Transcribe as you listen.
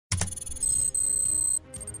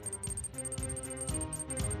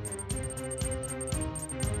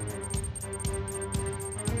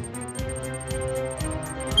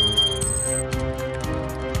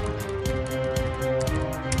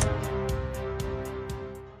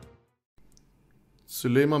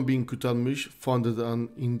Suleiman Ibn Qutulmish founded an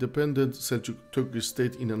independent Seljuk Turkish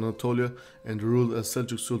state in Anatolia and ruled as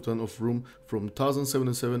Seljuk Sultan of RUM from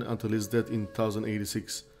 1077 until his death in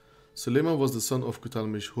 1086. Suleiman was the son of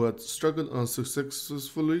Qutulmish, who had struggled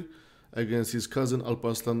unsuccessfully against his cousin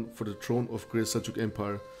Alparslan for the throne of Great Seljuk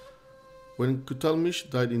Empire. When Qutulmish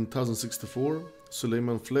died in 1064,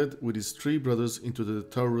 Suleiman fled with his three brothers into the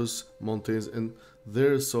Taurus mountains and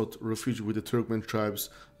there sought refuge with the Turkmen tribes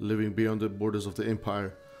living beyond the borders of the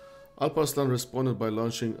empire. Alparslan responded by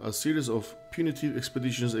launching a series of punitive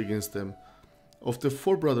expeditions against them. Of the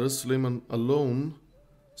four brothers, Suleiman alone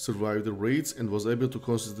survived the raids and was able to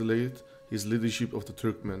consolidate his leadership of the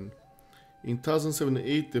Turkmen. In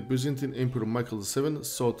 1078, the Byzantine Emperor Michael VII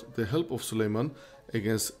sought the help of Suleiman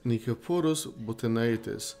against Nikephoros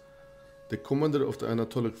Botaniates, the commander of the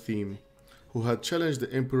Anatolic theme, who had challenged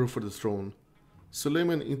the emperor for the throne.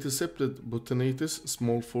 Suleiman intercepted Botaniates'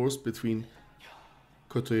 small force between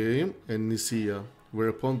Kotoyayim and Nicaea,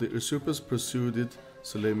 whereupon the usurpers persuaded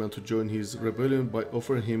Suleiman to join his rebellion by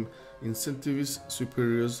offering him incentives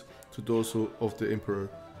superior to those of the emperor.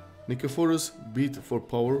 Nikephoros' bid for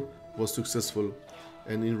power was successful,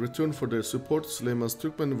 and in return for their support, Suleiman's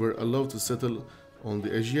Turkmen were allowed to settle on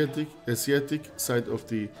the Asiatic side of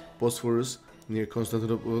the Bosphorus near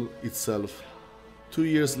Constantinople itself. 2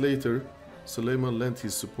 years later, Suleiman lent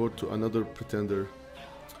his support to another pretender,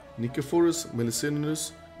 Nikephoros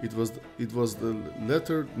Melissenus. It was the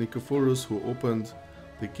latter Nikephoros who opened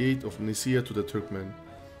the gate of Nicaea to the Turkmen,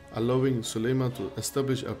 allowing Suleiman to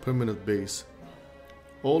establish a permanent base.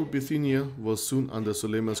 All Bithynia was soon under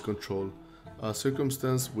Suleiman's control, a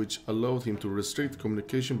circumstance which allowed him to restrict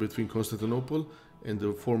communication between Constantinople and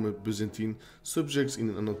the former Byzantine subjects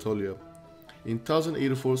in Anatolia. In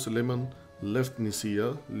 1084, Suleiman left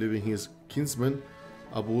Nicaea, leaving his kinsman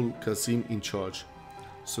Abul Qasim in charge.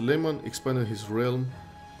 Suleiman expanded his realm.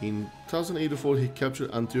 In 1084, he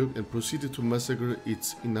captured Antioch and proceeded to massacre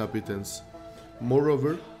its inhabitants.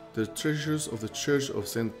 Moreover, the treasures of the church of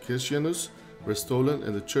St. Cassianus were stolen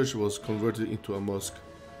and the church was converted into a mosque.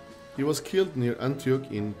 He was killed near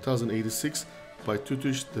Antioch in 1086 by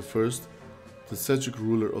Tutush I, the Seljuk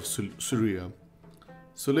ruler of Syria.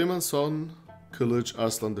 Suleiman's son, Kilij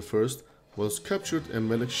Arslan I, was captured and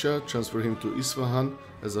Malik Shah transferred him to Isfahan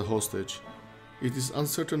as a hostage. It is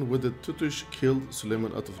uncertain whether Tutush killed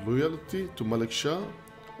Suleiman out of loyalty to Malik Shah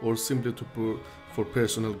or simply for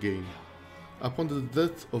personal gain. Upon the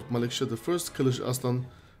death of Malik Shah I, Kilij Arslan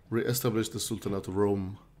re-established the Sultanate of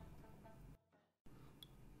RUM.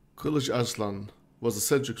 Kilij Arslan was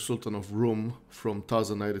the Seljuk Sultan of RUM from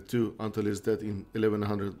 1092 until his death in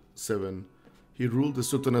 1107. He ruled the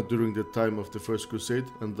Sultanate during the time of the First Crusade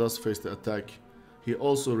and thus faced the attack. He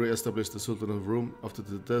also re-established the Sultanate of RUM after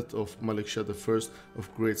the death of Malik Shah I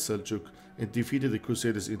of Great Seljuk and defeated the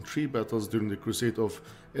Crusaders in 3 battles during the Crusade of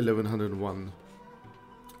 1101.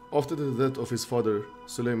 After the death of his father,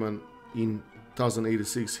 Suleiman, in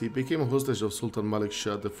 1086, he became a hostage of Sultan Malik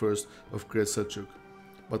Shah I of Great Seljuk,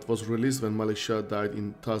 but was released when Malik Shah died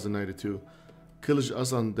in 1092. Kilij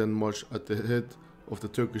Arslan then marched at the head of the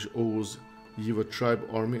Turkish Oghuz Yiva tribe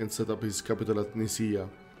army and set up his capital at Nicaea,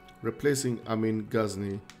 replacing Amin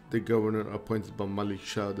Ghazni, the governor appointed by Malik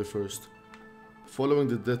Shah I. Following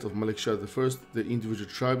the death of Malik Shah I, the individual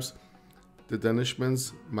tribes, the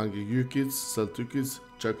Danishmends, Mangikyukids, Seltukids,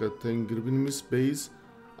 Çaka Beys,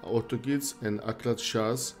 Ortokids, and Aklat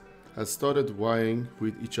Shahs, had started vying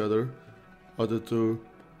with each other to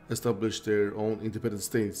establish their own independent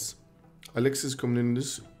states. Alexis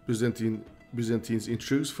Comnenus, Byzantine's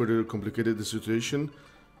intrigues further complicated the situation.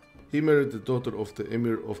 He married the daughter of the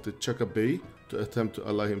emir of the Çaka Bey to attempt to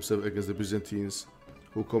ally himself against the Byzantines,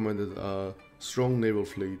 who commanded a strong naval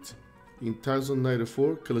fleet. In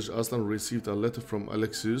 1094, Kilij Arslan received a letter from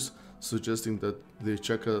Alexius suggesting that the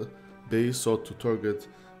Çaka Bey sought to target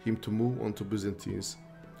him to move on to Byzantines.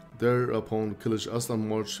 Thereupon, Kilij Arslan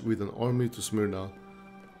marched with an army to Smyrna,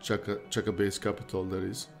 Çaka Bey's capital, that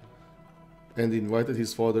is, and invited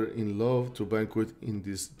his father-in-law to banquet in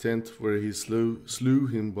this tent where he slew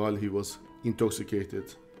him while he was intoxicated.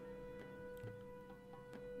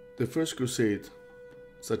 The First Crusade,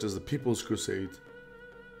 such as the People's Crusade,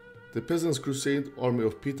 the Peasants' Crusade army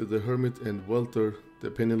of Peter the Hermit and Walter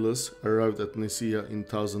the Penniless arrived at Nicaea in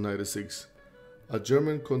 1096. A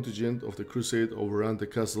German contingent of the Crusade overran the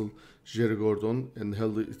castle Djergordon and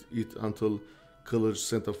held it until Kilij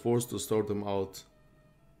sent a force to start them out.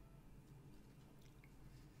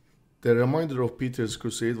 The remainder of Peter's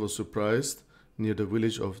crusade was surprised near the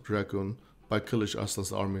village of Dragun by Kilij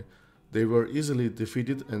Arslan's army. They were easily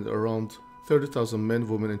defeated and around 30,000 men,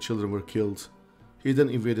 women and children were killed. He then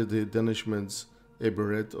invaded the Danishmends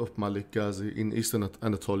emirate of Malik Gazi in eastern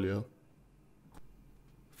Anatolia.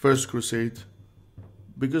 First Crusade.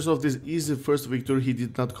 Because of this easy first victory, he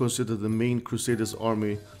did not consider the main Crusaders'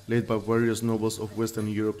 army, led by various nobles of Western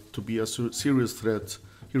Europe, to be a serious threat.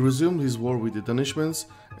 He resumed his war with the Danishmends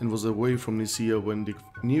and was away from Nicaea when the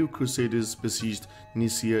new Crusaders besieged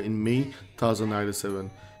Nicaea in May 1097.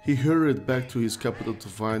 He hurried back to his capital to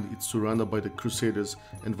find it surrounded by the Crusaders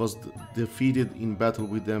and was defeated in battle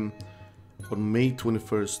with them on May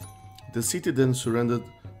 21st. The city then surrendered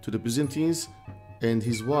to the Byzantines, and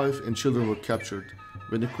his wife and children were captured.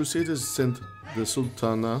 When the Crusaders sent the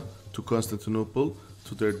Sultana to Constantinople,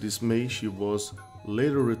 to their dismay she was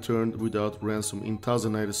later returned without ransom in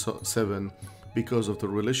 1097 because of the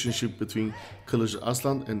relationship between Kilij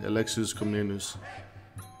Arslan and Alexius Comnenus.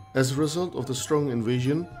 As a result of the strong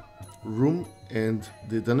invasion, RUM and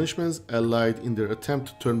the Danishmends allied in their attempt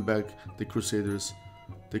to turn back the Crusaders.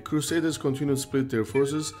 The Crusaders continued to split their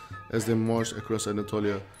forces as they marched across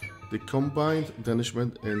Anatolia. The combined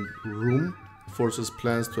Danishmend and RUM forces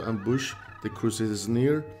plans to ambush the Crusaders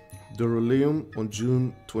near Dorylaeum on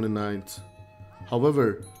June 29th.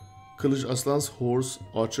 However, Kilij Arslan's horse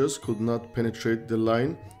archers could not penetrate the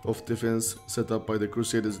line of defense set up by the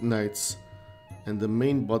Crusaders' knights, and the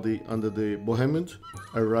main body under the Bohemond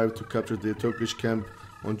arrived to capture the Turkish camp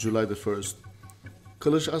on July the 1st.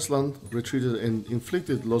 Kilij Arslan retreated and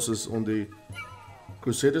inflicted losses on the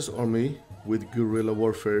Crusaders' army with guerrilla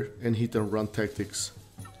warfare and hit-and-run tactics.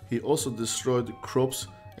 He also destroyed crops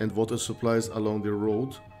and water supplies along the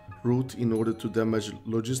route in order to damage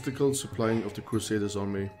logistical supplying of the Crusaders'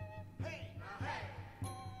 army.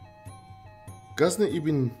 Ghazni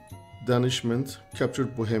ibn Danishmend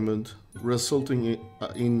captured Bohemond, resulting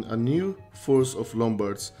in a new force of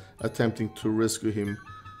Lombards attempting to rescue him.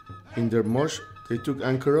 In their march, they took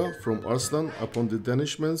Ankara from Arslan upon the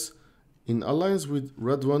Danishmends. In alliance with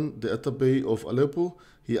Radwan, the Atabey of Aleppo,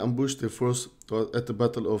 he ambushed the force at the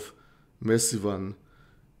Battle of Mersivan.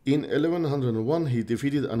 In 1101, he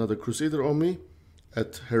defeated another Crusader army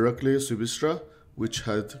at Herakle Subistra, which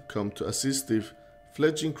had come to assist the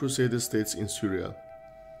fledgling Crusader states in Syria.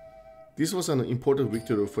 This was an important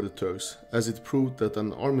victory for the Turks, as it proved that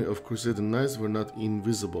an army of Crusader knights were not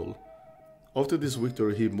invisible. After this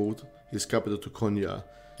victory, he moved his capital to Konya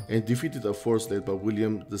and defeated a force led by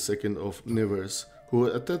William II of Nevers, who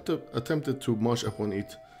attempted to march upon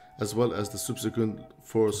it, as well as the subsequent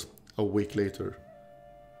force a week later.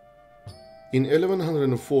 In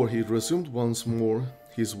 1104, he resumed once more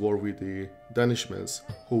his war with the Danishmends,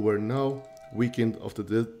 who were now weakened after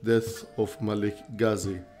the death of Malik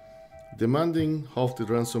Gazi, demanding half the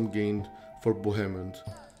ransom gained for Bohemond.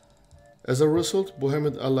 As a result,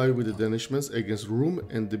 Bohemond allied with the Danishmends against RUM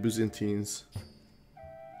and the Byzantines.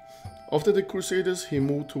 After the Crusaders, he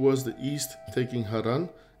moved towards the east, taking Haran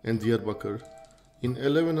and Diyarbakir. In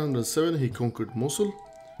 1107, he conquered Mosul,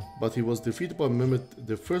 but he was defeated by Mehmed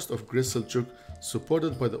I of Great Seljuk,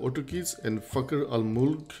 supported by the Ottokids and Fakhr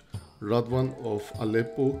al-Mulk Radwan of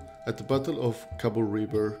Aleppo at the Battle of Kabul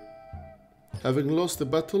River. Having lost the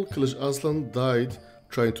battle, Kilij Arslan died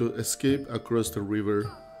trying to escape across the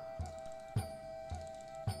river.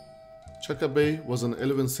 Çaka Bey was an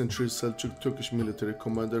 11th century Seljuk Turkish military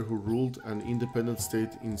commander who ruled an independent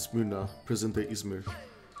state in Smyrna, present-day Izmir.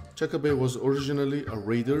 Çaka Bey was originally a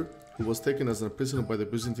raider who was taken as a prisoner by the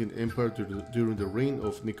Byzantine Empire during the reign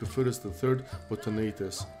of Nicephorus III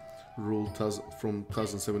Botanites, ruled from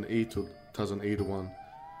 1078 to 1081.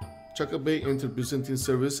 Çaka Bey entered Byzantine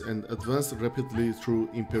service and advanced rapidly through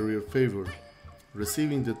imperial favor,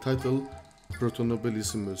 receiving the title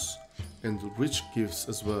Protonobelissimus and rich gifts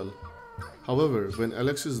as well. However, when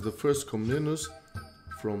Alexius I Comnenus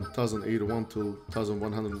from 1081 to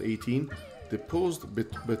 1118 deposed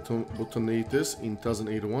Botanites in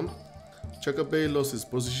 1081, Çaka Bey lost his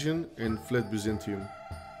position and fled Byzantium.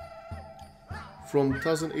 From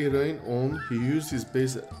 1089 on, he used his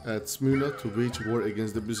base at Smyrna to wage war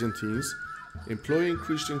against the Byzantines. Employing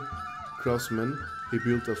Christian craftsmen, he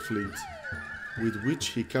built a fleet, with which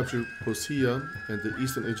he captured Phocea and the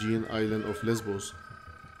eastern Aegean island of Lesbos,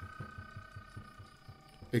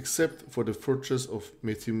 except for the fortress of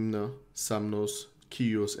Methymna, Samnos,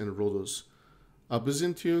 Chios, and Rhodos. A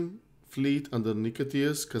Byzantine fleet under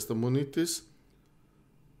Nicetas Kastamonitis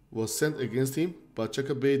was sent against him, but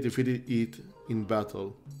Çaka Bey defeated it in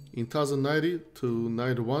battle. In 1090 to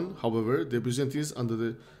 91, however, the Byzantines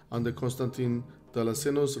under Constantine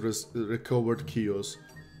Dalasenos recovered Chios.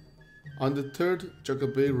 On the 3rd, Çaka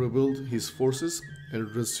Bey rebuilt his forces and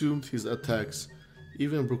resumed his attacks,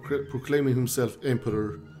 even proclaiming himself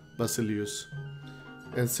Emperor Basilius.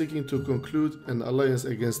 and seeking to conclude an alliance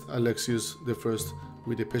against Alexius I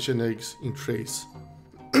with the Pechenegs in Thrace.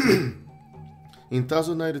 In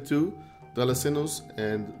 1092, Dalasenos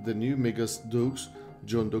and the new Megas dukes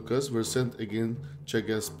John Ducas were sent against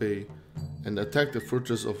Çaka Bey and attacked the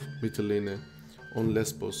fortress of Mytilene on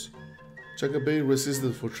Lesbos. Çaka Bey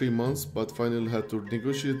resisted for 3 months but finally had to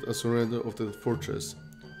negotiate a surrender of the fortress.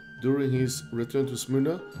 During his return to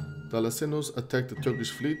Smyrna, Dalasenos attacked the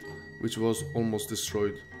Turkish fleet, which was almost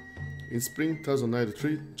destroyed. In spring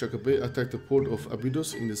 1093, Çaka Bey attacked the port of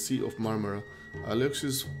Abydos in the Sea of Marmara.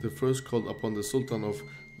 Alexius I called upon the Sultan of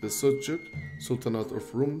the Seljuk Sultanate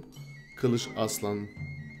of RUM, Kilij Arslan,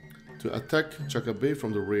 to attack Çaka Bey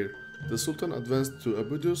from the rear. The Sultan advanced to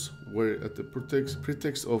Abydos, where at the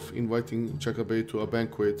pretext of inviting Çaka Bey to a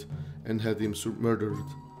banquet and had him murdered.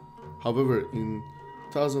 However, in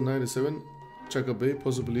 1097, Çaka Bey,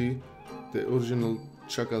 possibly the original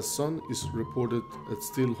Çaka's son, is reported as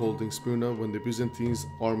still holding Smyrna when the Byzantine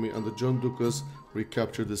army under John Ducas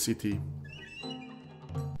recaptured the city.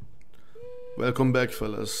 Welcome back,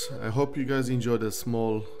 fellas. I hope you guys enjoyed a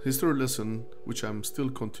small history lesson, which I'm still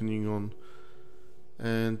continuing on.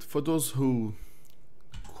 And for those who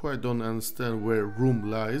quite don't understand where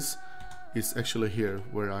RUM lies, it's actually here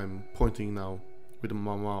where I'm pointing now with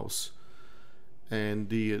my mouse. And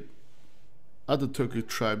the other Turkic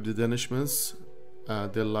tribe, the Danishmends,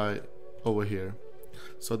 they lie over here.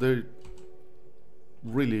 So they're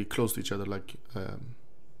really close to each other, like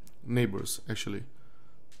neighbors actually.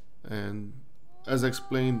 And as I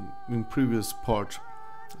explained in previous part,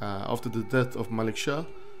 after the death of Malik Shah,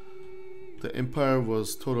 the empire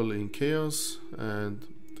was totally in chaos, and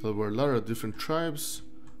there were a lot of different tribes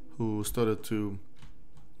who started to,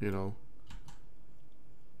 you know,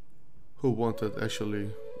 who wanted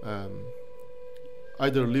actually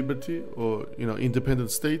either liberty or, you know, independent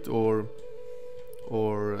state, or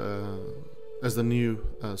as the new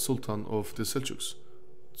Sultan of the Seljuks,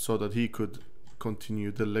 so that he could continue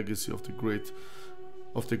the legacy of the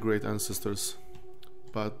great ancestors.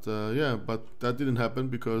 But yeah, but that didn't happen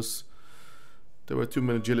because there were too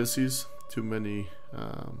many jealousies, too many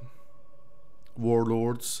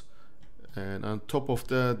warlords, and on top of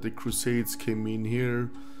that the Crusades came in here.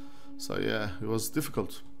 So yeah, it was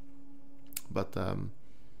difficult. But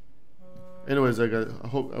anyways, I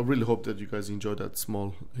really hope that you guys enjoyed that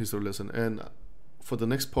small history lesson. And for the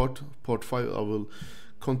next part 5, I will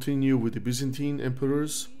continue with the Byzantine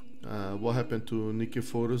emperors, what happened to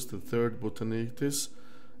Nicephorus III Botanitis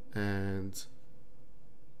and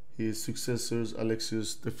his successors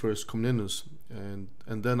Alexius I Comnenus, and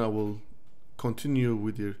then I will continue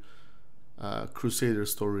with the Crusader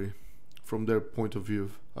story from their point of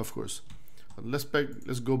view, of course.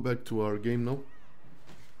 Let's go back to our game now,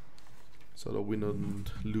 so that we don't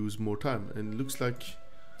lose more time. And it looks like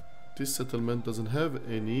this settlement doesn't have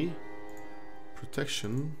any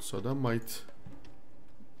protection, so that might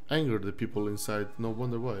anger the people inside. No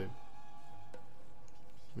wonder why.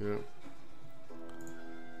 Yeah.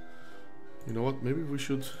 You know what? Maybe we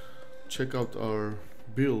should check out our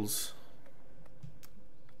bills.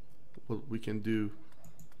 What we can do.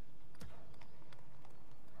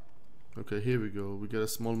 Okay, here we go. We got a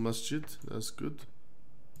small masjid. That's good.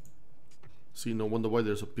 See, no wonder why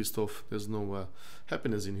they're so pissed off. There's no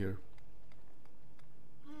happiness in here.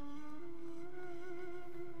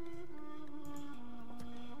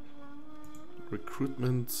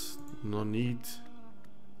 Recruitment, no need.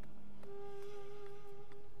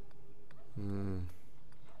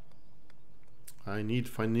 I need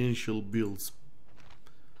financial bills,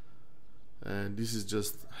 and this is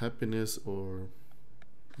just happiness, or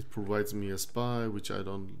it provides me a spy, which I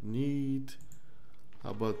don't need.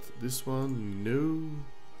 How about this one? No.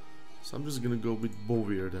 So I'm just gonna go with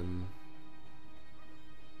Bovier then.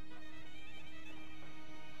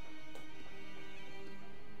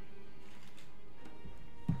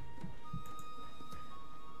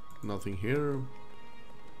 Nothing here.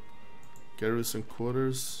 Garrison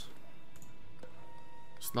quarters.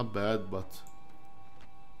 It's not bad, but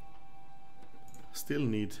still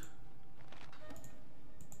need.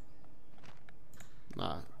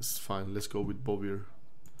 Nah, it's fine. Let's go with Bovier.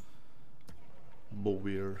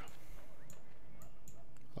 Bovier.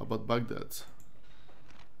 How about Baghdad?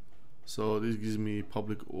 So this gives me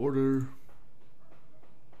public order.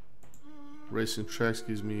 Racing tracks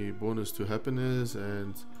gives me bonus to happiness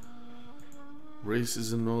and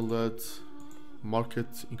races and all that.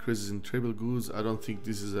 Market increases in tradable goods. I don't think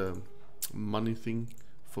this is a money thing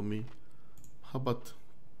for me. How about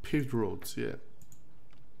paved roads? Yeah.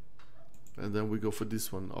 And then we go for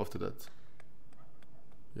this one after that.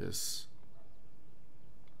 Yes.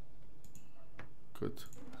 Good.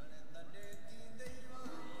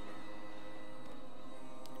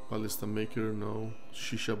 Ballista maker, no.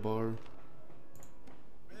 Shisha bar.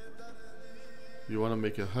 You wanna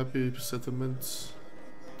make a happy settlement?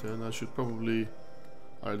 Then I should probably...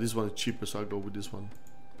 Alright, this one is cheaper, so I'll go with this one.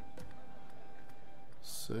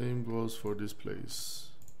 Same goes for this place.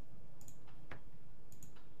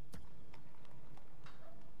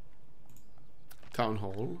 Town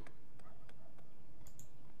hall.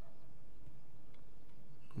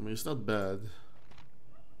 I mean, it's not bad.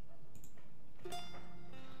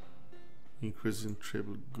 Increase in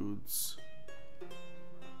tradable goods.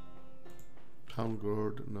 Town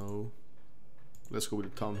guard, no. Let's go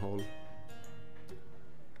with the town hall.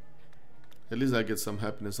 At least I get some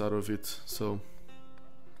happiness out of it, so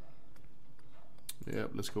yeah,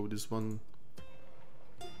 let's go with this one.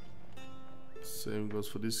 Same goes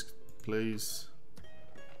for this place.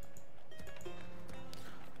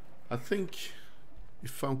 I think,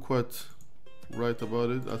 if I'm quite right about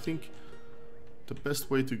it, I think the best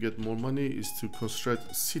way to get more money is to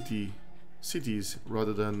construct cities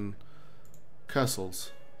rather than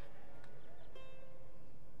castles.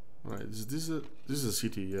 Alright, this is a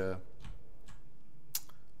city, yeah.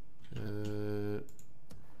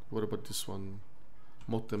 What about this one?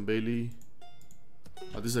 Mott and Bailey.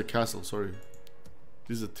 Oh, this is a castle, sorry.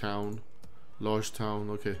 This is a town. Large town,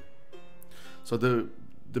 okay. So the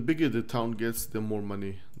bigger the town gets, the more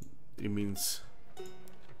money it means.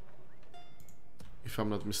 If I'm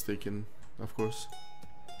not mistaken, of course.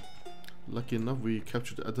 Lucky enough, we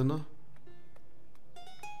captured Adana.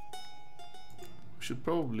 We should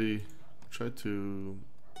probably try to...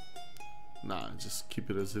 Nah, just keep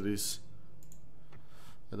it as it is.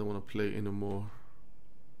 I don't want to play anymore.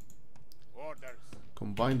 Orders.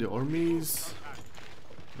 Combine the armies.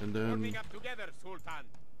 And then,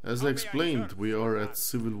 as I explained, we are at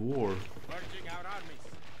civil war.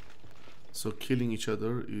 So killing each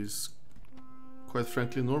other is quite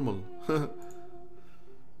frankly normal.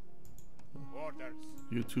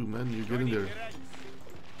 You too, man, you get in there. The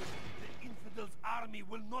infidels' army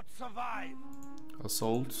will not survive.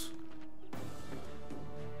 Assault.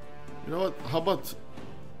 You know what? How about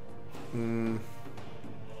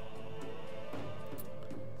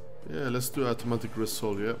yeah, let's do automatic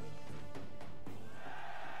assault, yeah.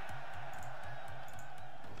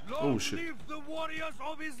 Oh shit. Live the warriors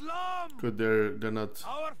of Islam. Good, they're not.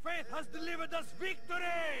 Our faith has delivered us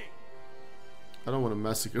victory. I don't want to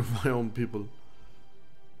massacre my own people.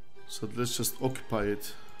 So let's just occupy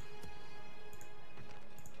it.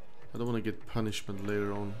 I don't want to get punishment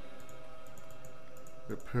later on.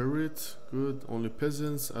 Repair it. Good. Only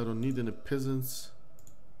peasants. I don't need any peasants.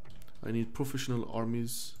 I need professional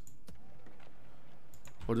armies.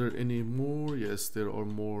 Are there any more? Yes, there are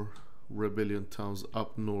more rebellion towns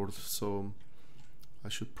up north, so I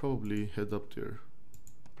should probably head up there.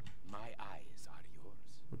 My eyes are yours.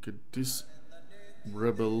 Okay, this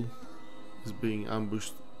rebel is being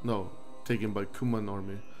ambushed. No, taken by Kuman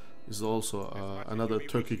army. Is also another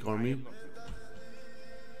Turkic army.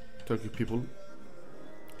 Turkic people.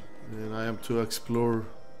 And I am to explore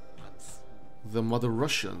the mother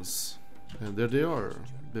Russians. And there they are.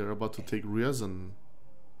 They're about to take Ryazan.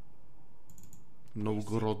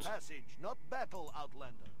 Novgorod. Passage, not battle,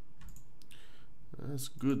 outlander. That's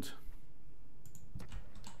good.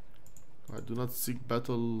 I do not seek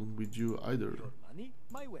battle with you either. Your money,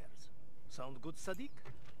 my wares. Sound good, Sadiq?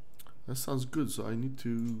 That sounds good, so I need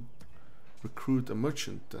to recruit a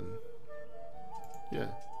merchant then. Yeah.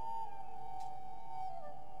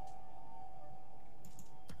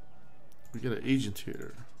 We get an agent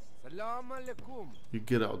here. Salam alaikum. You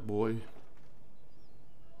get out, boy.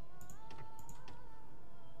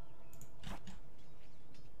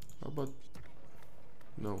 How about...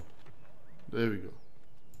 No. There we go.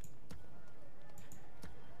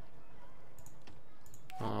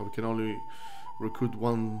 We can only recruit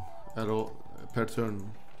one at all per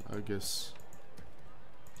turn, I guess.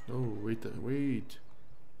 Oh, wait.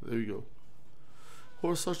 There we go.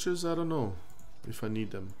 Horse archers, I don't know if I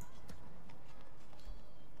need them.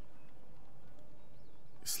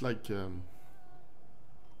 It's like there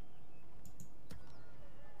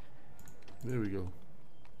we go.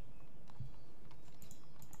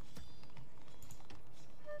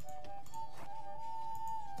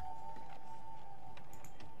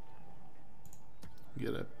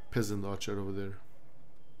 Get a peasant archer over there.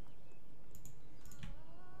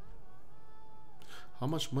 How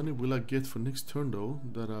much money will I get for next turn though?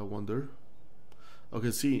 That I wonder. Okay,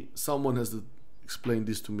 see, someone has to explain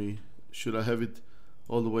this to me. Should I have it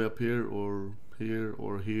all the way up here or here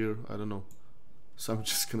or here? I don't know. So I'm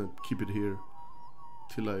just gonna keep it here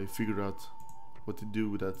till I figure out what to do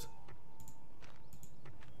with that.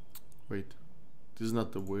 Wait, this is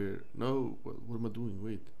not the way. No, what am I doing?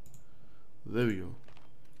 Wait, there we go.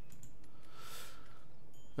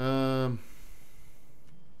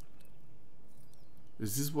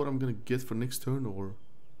 Is this what I'm gonna get for next turn, or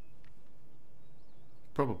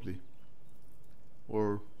probably,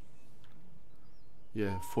 or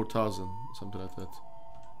yeah, 4,000, something like that.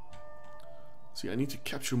 See, I need to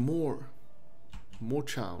capture more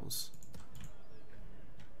towns.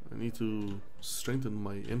 I need to strengthen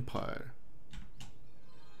my empire,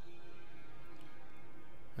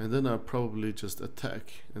 and then I'll probably just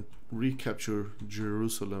attack and recapture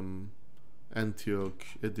Jerusalem, Antioch,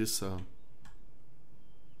 Edessa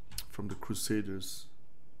from the Crusaders.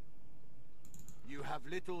 You have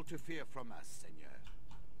little to fear from us, Senor.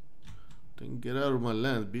 Then get out of my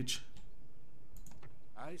land, bitch.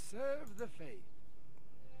 I serve the faith.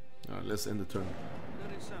 Alright, let's end the turn.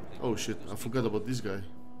 There is something. Oh shit, I forgot about this guy.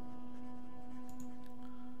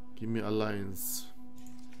 Give me alliance.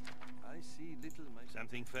 I see little.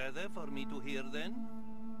 Something further for me to hear then?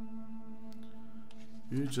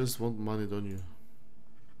 You just want money, don't you?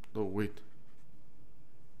 Oh wait.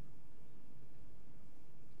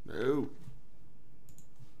 No.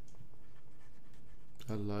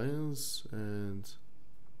 Alliance and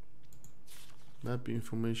map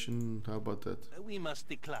information. How about that? We must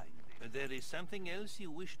decline. There is something else you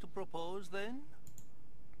wish to propose then?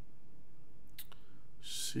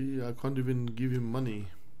 See, I can't even give him money.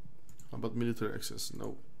 How about military access?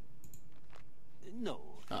 No. No.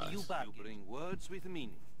 You bring words with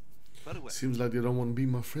meaning. Very well. Seems like they don't want to be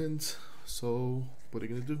my friends. So what are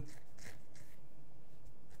you gonna do?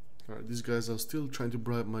 Alright, these guys are still trying to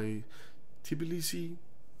bribe my Tbilisi.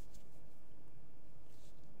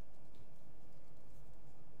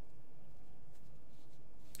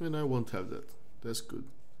 And I won't have that. That's good.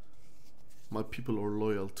 My people are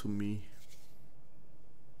loyal to me.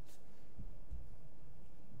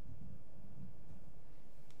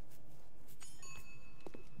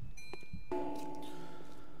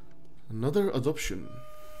 Another adoption.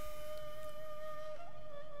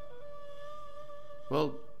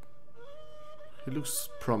 Well, he looks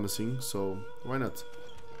promising, so why not?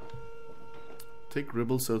 Take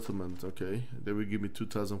rebel settlement. Okay, they will give me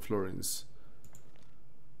 2,000 florins.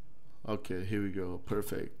 Okay, here we go.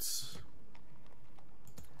 Perfect.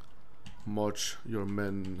 March your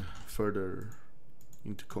men further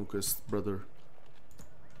into conquest, brother.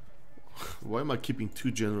 Why am I keeping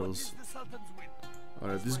two generals?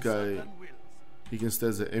 Alright, this guy, he can stand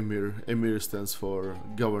as an emir. Emir stands for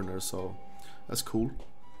governor, so that's cool.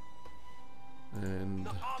 And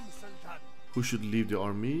who should lead the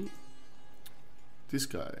army? This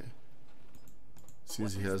guy,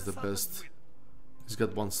 since he has the best. He's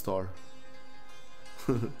got 1 star.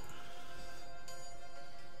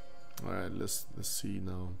 Alright, let's see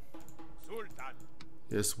now.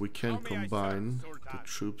 Yes, we can combine the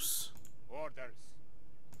troops. Orders.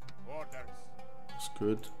 Orders. It's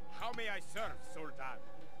good. How may I serve, Sultan?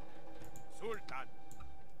 Sultan.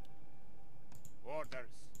 Orders.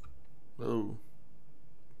 Oh.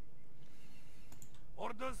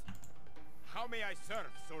 Orders. How may I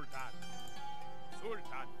serve, Sultan?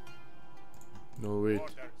 Sultan. No, wait.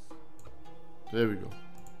 Orders. There we go.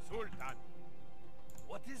 Sultan.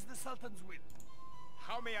 What is the Sultan's will?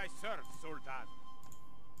 How may I serve, Sultan?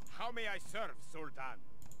 How may I serve, Sultan?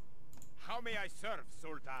 How may I serve,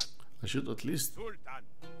 Sultan? I should at least Sultan.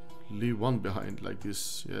 leave one behind like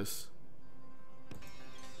this. Yes.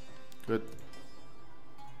 Good.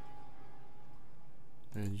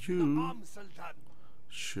 And you Sultan.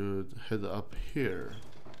 should head up here.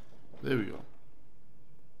 There we go.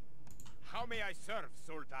 How may I serve,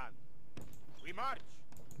 Sultan? We march.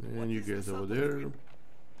 And you get over there.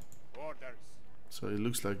 Orders. So it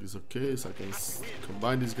looks like it's okay. So I can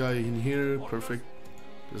combine this guy in here. Perfect.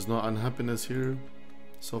 There's no unhappiness here.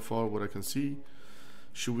 So far, what I can see.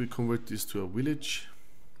 Should we convert this to a village?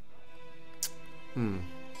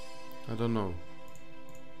 I don't know.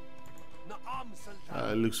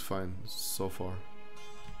 It looks fine so far.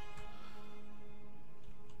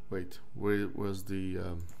 Wait, where was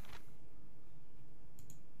the...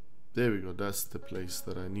 There we go, that's the place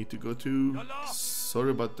that I need to go to.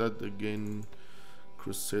 Sorry about that again,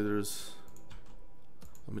 Crusaders.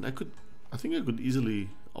 I mean, I think I could easily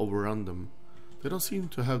overrun them. They don't seem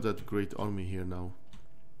to have that great army here now.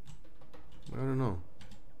 I don't know.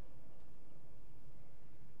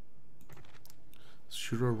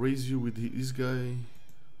 Should I raise you with this guy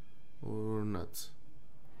or not?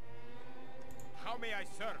 How may I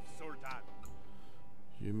serve, Sultan?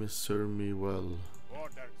 You may serve me well.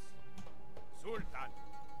 Orders. Sultan.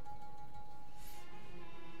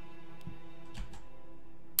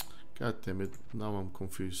 God damn it, now I'm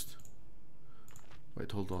confused.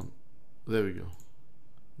 Wait, hold on. There we go.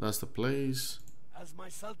 That's the place. As my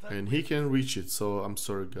sultan And he can reach it, so I'm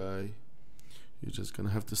sorry, guy. You're just gonna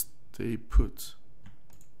have to stay put.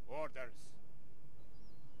 orders.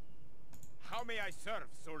 How may I serve,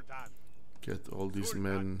 Sultan? Get all these Sultan.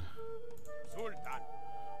 men Sultan.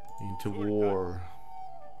 into Sultan. war.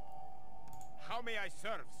 How may I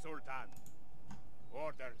serve, Sultan?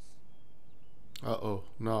 Orders. Uh-oh,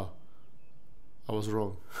 no. I was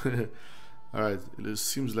wrong. Alright, it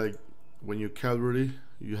seems like when you're cavalry,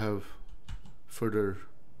 you have further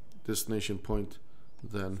destination point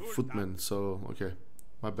than Sultan. footmen, so okay,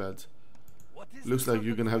 my bad. What is Looks the like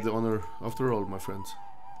you're gonna have the Sultan's will? honor after all, my friend.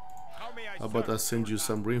 How may I How about I serve, send you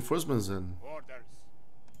Sultan? some reinforcements then? Orders.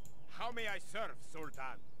 How may I serve,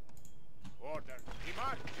 Sultan? Orders.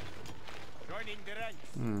 Demand. Joining the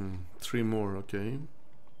ranks. 3 more, okay.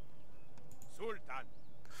 Sultan.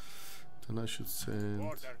 Then I should send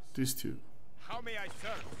Orders. these 2. How may I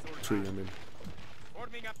serve, Sultan? 3, I mean.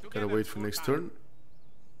 Forming up Gotta together, wait for next Sultan. turn.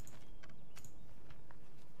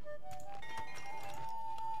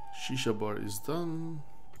 Shisha bar is done.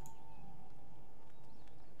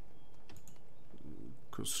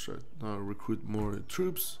 Construct now, recruit more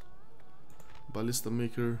troops. Ballista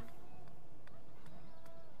maker.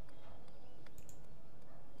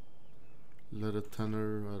 Leather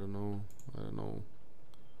tanner, I don't know.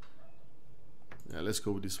 Yeah, let's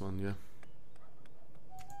go with this one, yeah.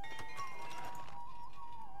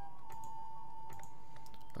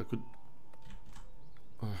 I could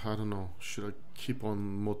I don't know, should I keep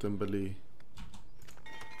on Motembele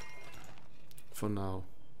for now?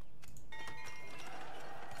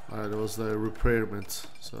 Alright, that was the repairment,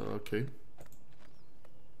 so okay.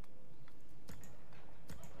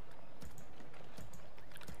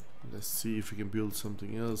 Let's see if we can build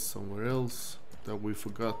something else somewhere else that we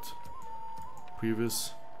forgot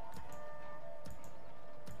previous.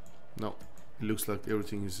 No, it looks like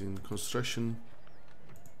everything is in construction.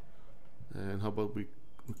 And how about we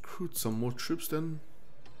recruit some more troops then?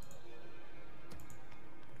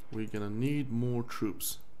 We're gonna need more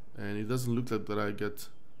troops, and it doesn't look like that I get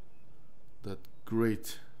that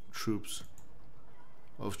great troops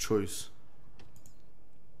of choice.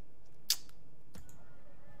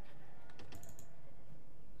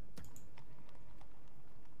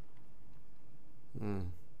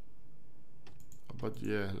 But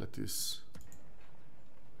yeah, let this.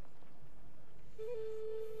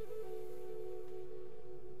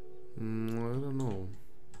 I don't know.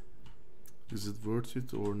 Is it worth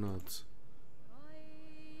it or not?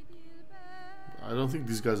 I don't think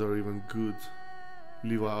these guys are even good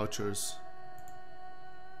Levi archers.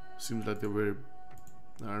 Seems like they're very.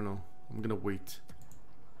 I don't know. I'm gonna wait.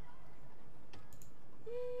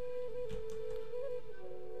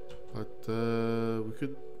 But we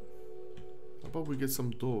could. How about we get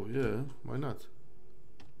some dough? Yeah, why not?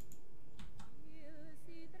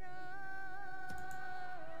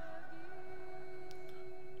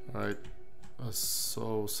 Alright, I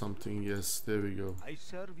saw something. Yes, there we go. I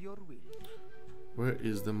serve your will. Where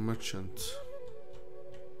is the merchant?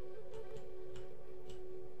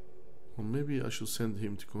 Or maybe I should send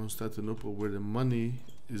him to Constantinople where the money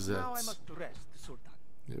is at. Now I must rest, Sultan.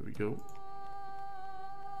 There we go.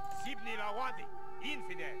 Sibni Lawadi,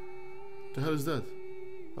 infidel. The hell is that?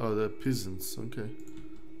 Oh, the peasants. Okay.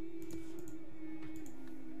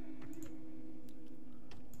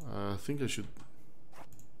 I think I should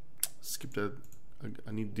skip that.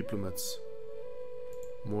 I need diplomats.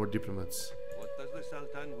 More diplomats. What does the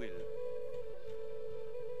Sultan will?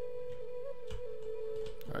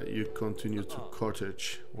 You continue to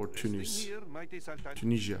Carthage or Tunis. Here, mighty Sultan.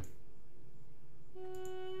 Tunisia.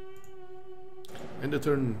 End the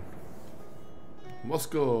turn.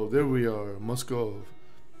 Moscow. There we are. Moscow.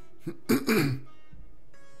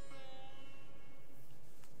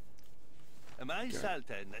 My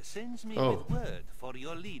Sultan sends me Oh. with word for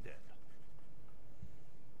your leader.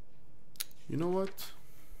 You know what?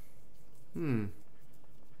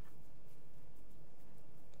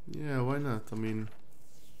 Yeah, why not? I mean,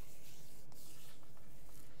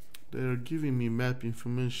 they're giving me map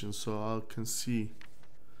information so I can see.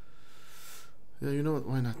 Yeah, you know what?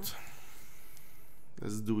 Why not?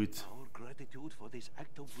 Let's do it. Our gratitude for this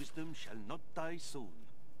act of wisdom shall not die soon.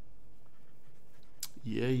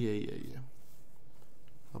 Yeah.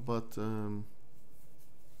 How about an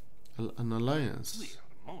alliance? We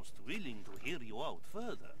are most willing to hear you out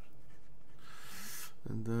further.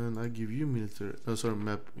 And then I give you military,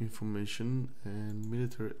 map information and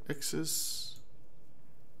military access.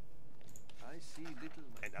 I see little.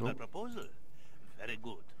 Another Nope. proposal. Very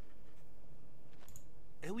good.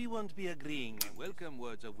 We won't be agreeing. Welcome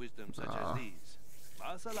words of wisdom such as these.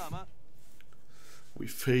 Ma salama. We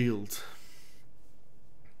failed.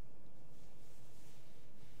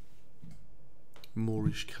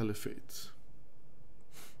 Moorish Caliphate.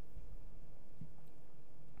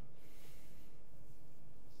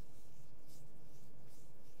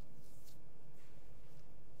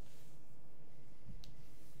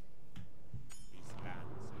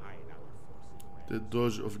 The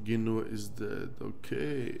Doge of Genoa is dead.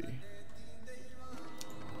 Okay.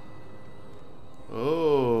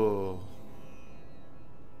 Oh.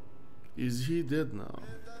 Is he dead now?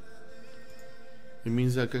 It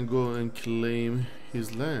means I can go and claim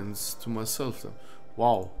his lands to myself now.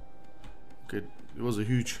 Wow. Okay, it was a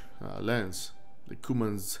huge lands. The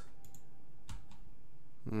Cumans.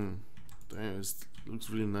 Damn, it looks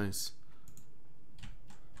really nice.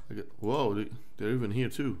 Wow, they're even here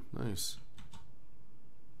too. Nice.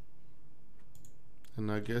 And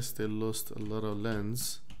I guess they lost a lot of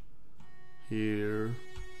lands. Here,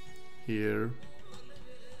 here,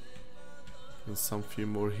 and some few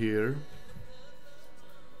more here.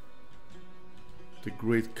 The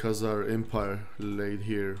Great Khazar Empire laid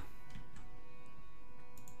here.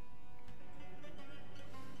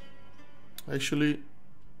 Actually,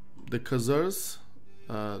 the Khazars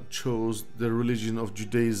chose the religion of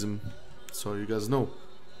Judaism, so you guys know.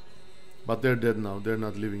 But they're dead now. They're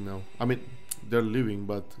not living now. I mean, they're living,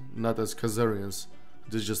 but not as Khazarians.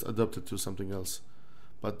 They just adopted to something else.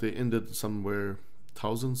 But they ended somewhere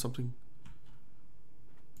 1000 something.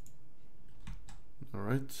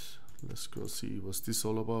 Alright, let's go see what's this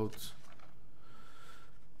all about.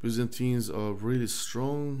 Byzantines are really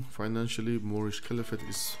strong financially. Moorish Caliphate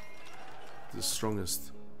is the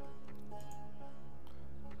strongest.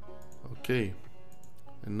 Okay,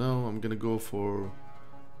 and now I'm gonna go for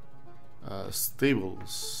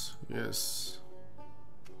stables. Yes,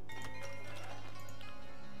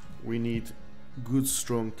 we need good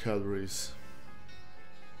strong cavalries.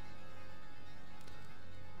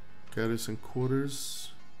 Garrison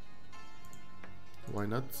quarters, why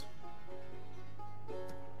not?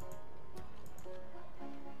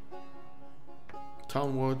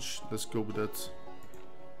 Town watch, let's go with that.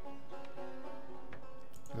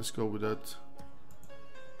 Let's go with that.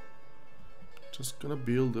 Just gonna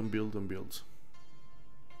build and build and build.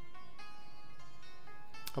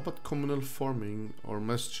 How about communal farming or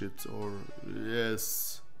masjid or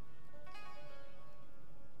yes?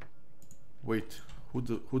 Wait, who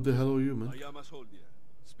the hell are you, man? I am a soldier.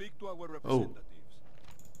 Speak to our Oh,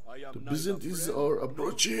 representatives. the Byzantines are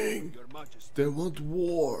approaching. They want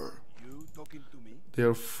war. You talking to me? There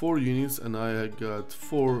are 4 units and I got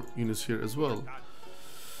 4 units here as well.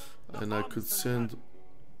 And I could send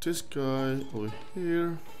this guy over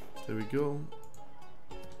here. There we go.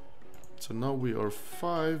 So now we are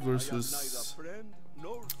 5 versus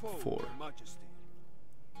 4.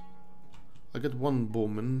 I got 1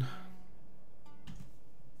 bowman.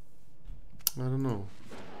 I don't know.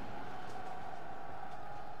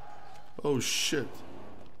 Oh shit.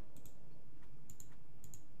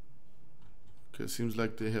 Okay, seems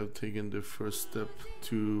like they have taken the first step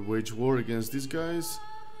to wage war against these guys.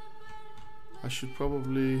 I should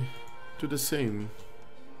probably do the same.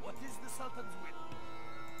 What is the Sultan's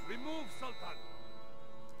will? Remove Sultan.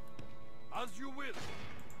 As you will.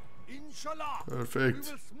 Inshallah. Perfect.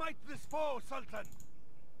 We will smite this foe, Sultan.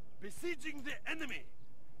 Besieging the enemy.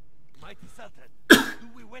 Mighty Sultan, do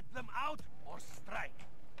we wet them out or strike?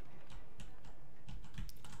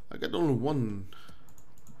 I got only 1,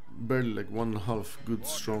 barely like 1/2 good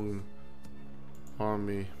strong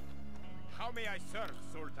army. How may I serve,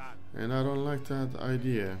 Sultan? And I don't like that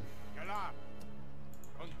idea. Galar.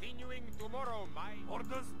 Continuing tomorrow, my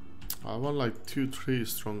orders. I want like 2-3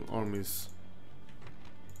 strong armies.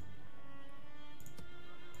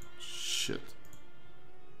 Shit.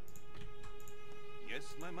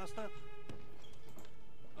 Yes, my master.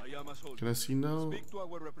 I am a soldier. Can I see now? Speak to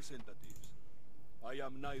our representatives. I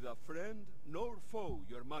am neither friend nor foe,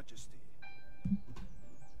 your majesty.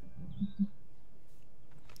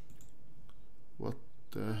 What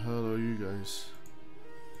the hell are you guys?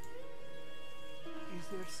 Is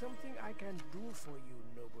there something I can do for you,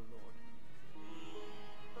 noble lord?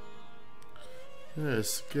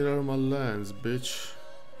 Yes, get out of my lands, bitch.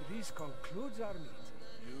 This concludes our meeting.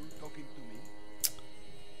 You talking to me?